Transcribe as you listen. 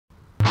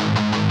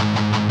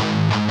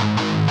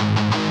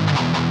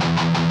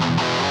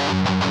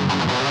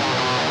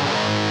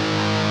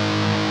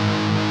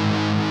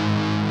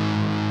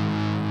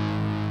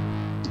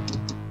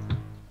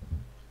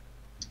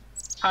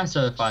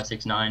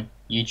So569,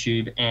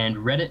 YouTube, and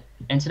Reddit.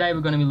 And today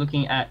we're going to be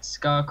looking at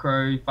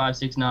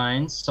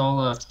Scarcrow569's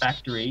solar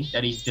factory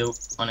that he's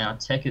built on our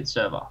TechIt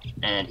server.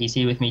 And he's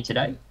here with me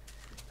today.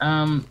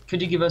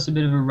 Could you give us a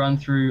bit of a run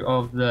through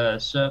of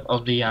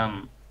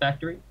the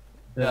factory?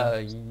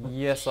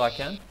 Yes, I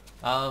can.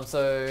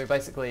 So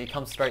basically, you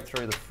come straight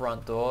through the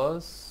front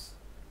doors,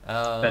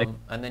 and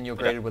then you're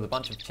greeted with a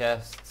bunch of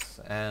chests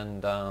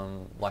and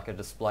like a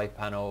display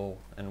panel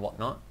and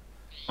whatnot.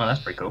 Oh,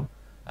 that's pretty cool.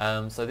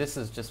 So this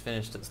has just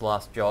finished its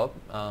last job.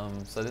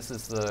 So this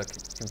is the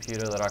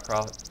computer that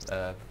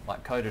I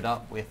coded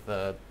up with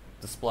the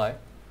display.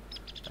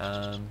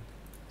 So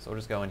we'll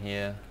just go in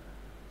here.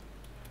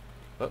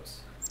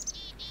 Oops.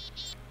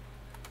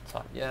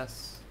 Type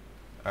yes.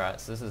 Alright,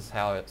 so this is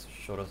how it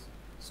sort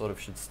of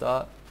should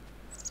start.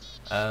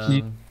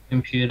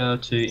 Computer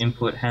to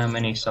input how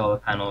many solar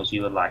panels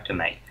you would like to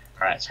make.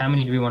 Alright, so how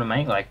many do we want to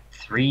make? Like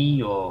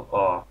 3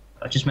 or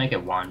just make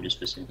it 1 just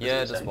for simplicity.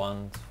 Yeah, just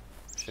 1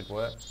 should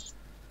work.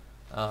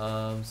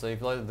 So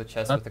you've loaded the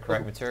chest with the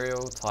correct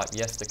material, type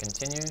yes to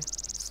continue.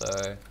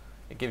 So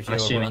it gives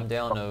you a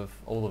rundown of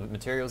all the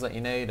materials that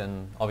you need,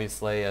 and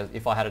obviously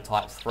if I had to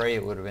type 3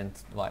 it would have been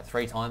like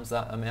 3 times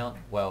that amount.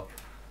 Well,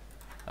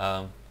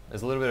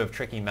 there's a little bit of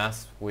tricky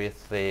maths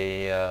with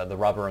the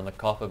rubber and the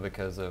copper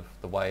because of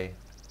the way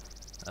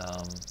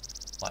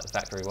like the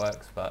factory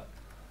works, but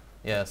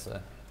yeah, so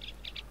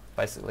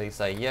basically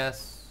say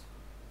yes,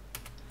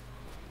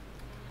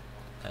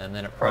 and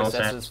then it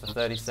processes for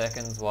 30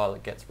 seconds while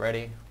it gets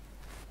ready.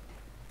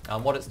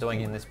 What it's doing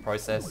in this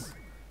process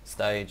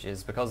stage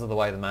is, because of the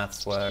way the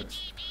maths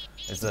works,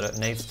 is that it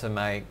needs to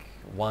make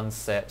 1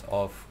 set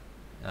of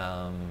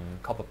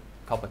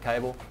copper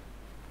cable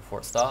before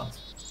it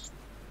starts.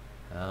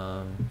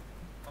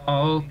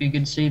 Oh, you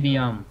can see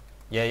the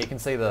yeah, you can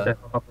see the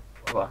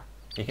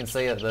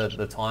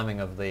timing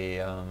of the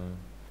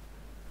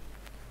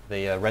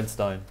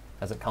redstone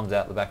as it comes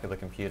out the back of the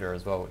computer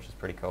as well, which is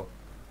pretty cool.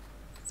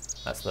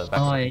 That's the back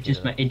of the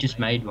computer. it just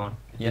made one.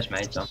 It Yep. just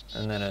made some.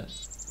 And then it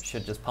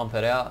should just pump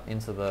it out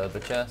into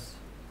the chest.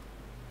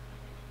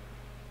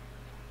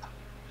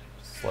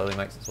 Slowly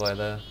makes its way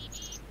there.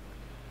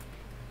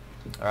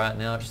 Alright,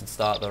 now it should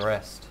start the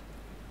rest.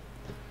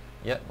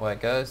 Yep, away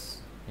it goes.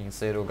 You can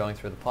see it all going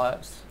through the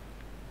pipes.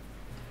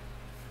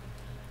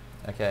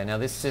 Okay, now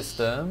this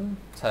system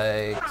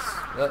takes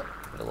bit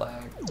of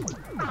lag.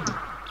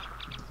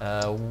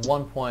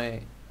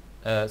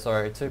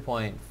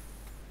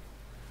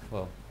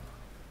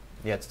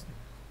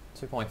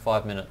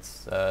 2.5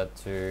 minutes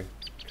to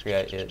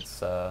create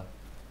its little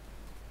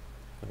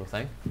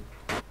thing.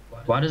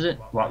 Why does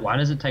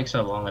it take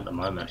so long at the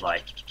moment?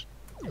 Like,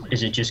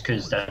 is it just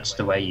because that's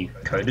the way you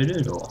coded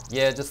it, or?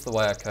 Yeah, just the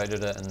way I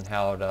coded it, and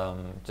how it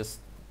just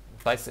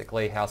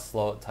basically how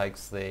slow it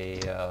takes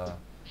the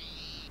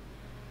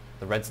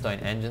redstone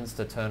engines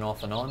to turn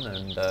off and on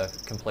and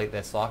complete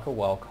their cycle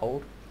while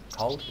cold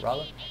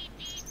rather.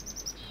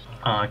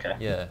 Oh, okay.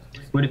 Yeah.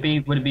 Would it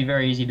be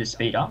very easy to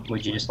speed up?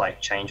 Would you just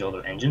like change all the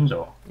engines,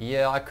 or?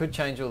 Yeah, I could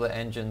change all the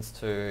engines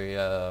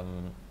to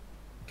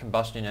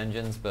combustion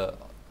engines,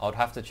 but I'd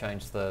have to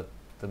change the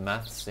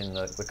maths in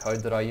the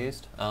code that I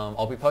used.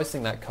 I'll be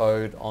posting that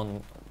code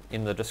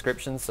in the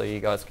description so you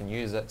guys can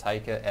use it,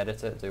 take it,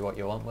 edit it, do what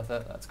you want with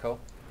it. That's cool.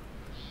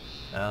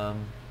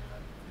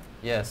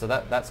 Yeah, so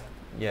that's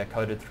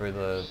coded through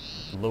the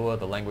Lua,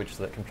 the language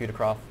that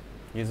Computercraft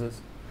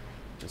uses,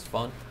 which is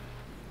fun.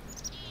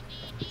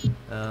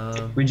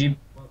 What would you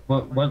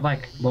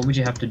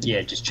have to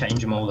just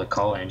change them all the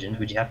coal engines?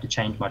 Would you have to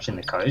change much in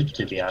the code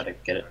to be able to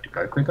get it to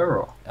go quicker,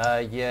 or?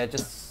 Yeah,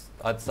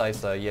 I'd say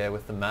so. Yeah,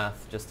 with the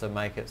math, just to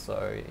make it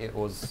so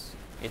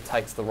it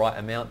takes the right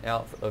amount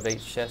out of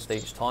each chest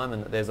each time,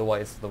 and that there's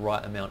always the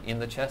right amount in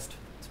the chest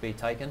to be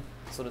taken,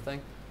 sort of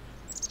thing.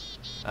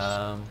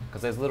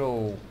 Because there's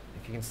little,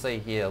 if you can see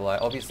here,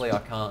 like obviously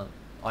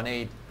I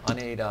need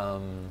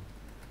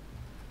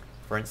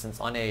for instance,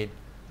 I need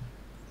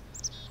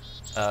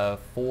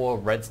 4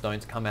 redstone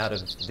to come out of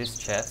this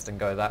chest and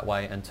go that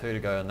way, and 2 to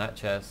go in that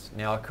chest.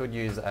 Now I could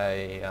use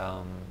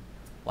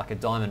like a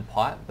diamond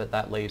pipe, but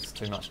that leaves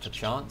too much to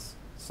chance.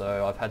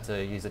 So I've had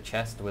to use a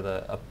chest with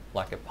a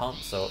pump,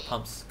 so it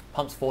pumps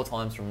 4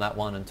 times from that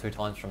one and 2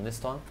 times from this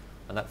time,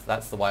 and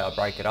that's the way I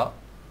break it up.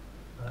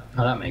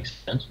 Oh, that makes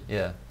sense.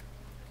 Yeah.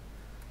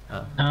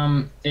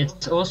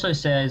 It also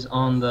says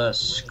on the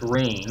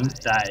screen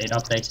that it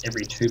updates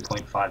every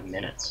 2.5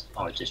 minutes.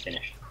 Oh, it just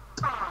finished.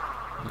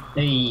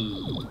 Hey.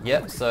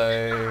 Yep.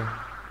 So.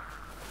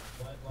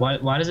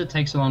 Why does it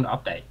take so long to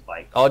update?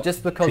 Like. Oh,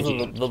 just because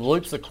the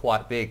loops are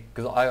quite big.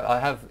 Because I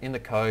have in the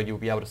code, you'll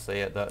be able to see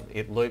it, that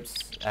it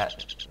loops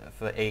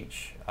for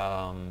each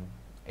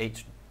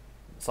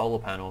solar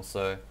panel.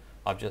 So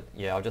I've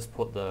just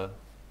put the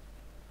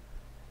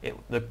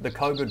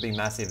code would be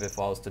massive if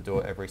I was to do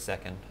it every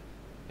second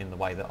in the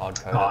way that I'd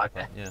code it. Okay.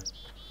 But, yeah.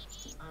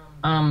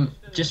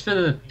 Just for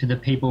the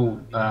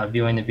people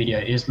viewing the video,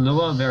 is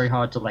Lua very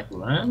hard to like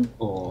learn,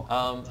 or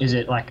is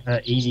it like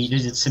easy?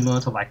 Is it similar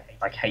to like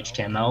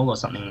HTML or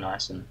something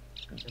nice and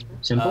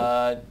simple?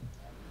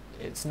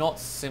 It's not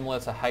similar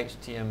to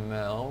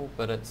HTML,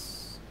 but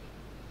it's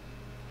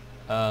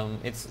a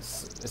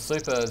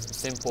super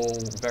simple,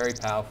 very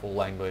powerful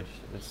language.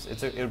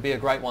 It would be a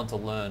great one to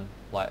learn,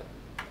 like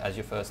as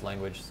your first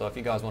language. So if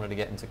you guys wanted to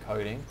get into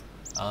coding,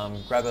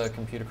 grab a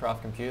computer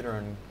craft computer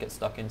and get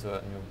stuck into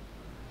it, and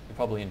you'll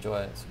probably enjoy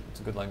it. It's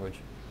a good language.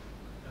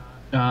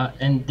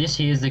 And this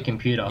here is the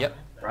computer. Yep.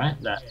 Right.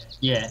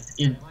 Yeah.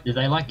 Are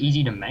they like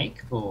easy to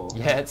make, or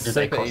yeah, it's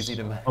super easy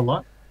to make. A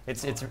lot.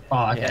 It's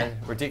oh, okay. Yeah,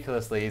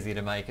 ridiculously easy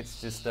to make.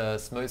 It's just a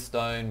smooth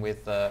stone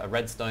with a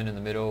red stone in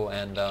the middle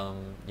and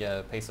yeah,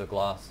 a piece of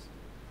glass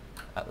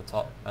at the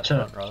top, at the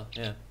front rather.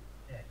 Yeah.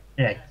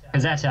 Yeah,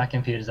 because that's how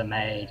computers are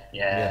made.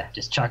 Yeah,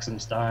 just chuck some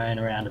stone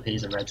around a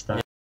piece of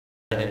redstone.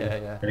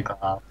 Yeah. Bit of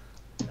glass.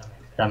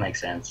 That makes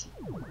sense.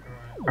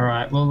 All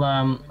right. Well,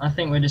 I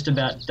think we're just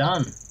about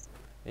done.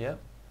 Yeah.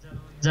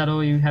 Is that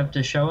all you have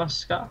to show us,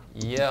 Scar?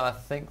 Yeah, I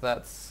think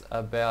that's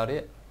about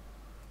it.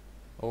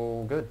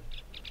 All good.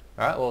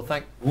 All right. Well,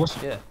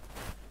 Awesome. Yeah.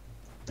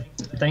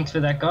 Thanks for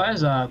that,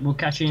 guys. We'll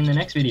catch you in the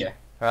next video.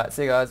 All right.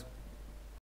 See you guys.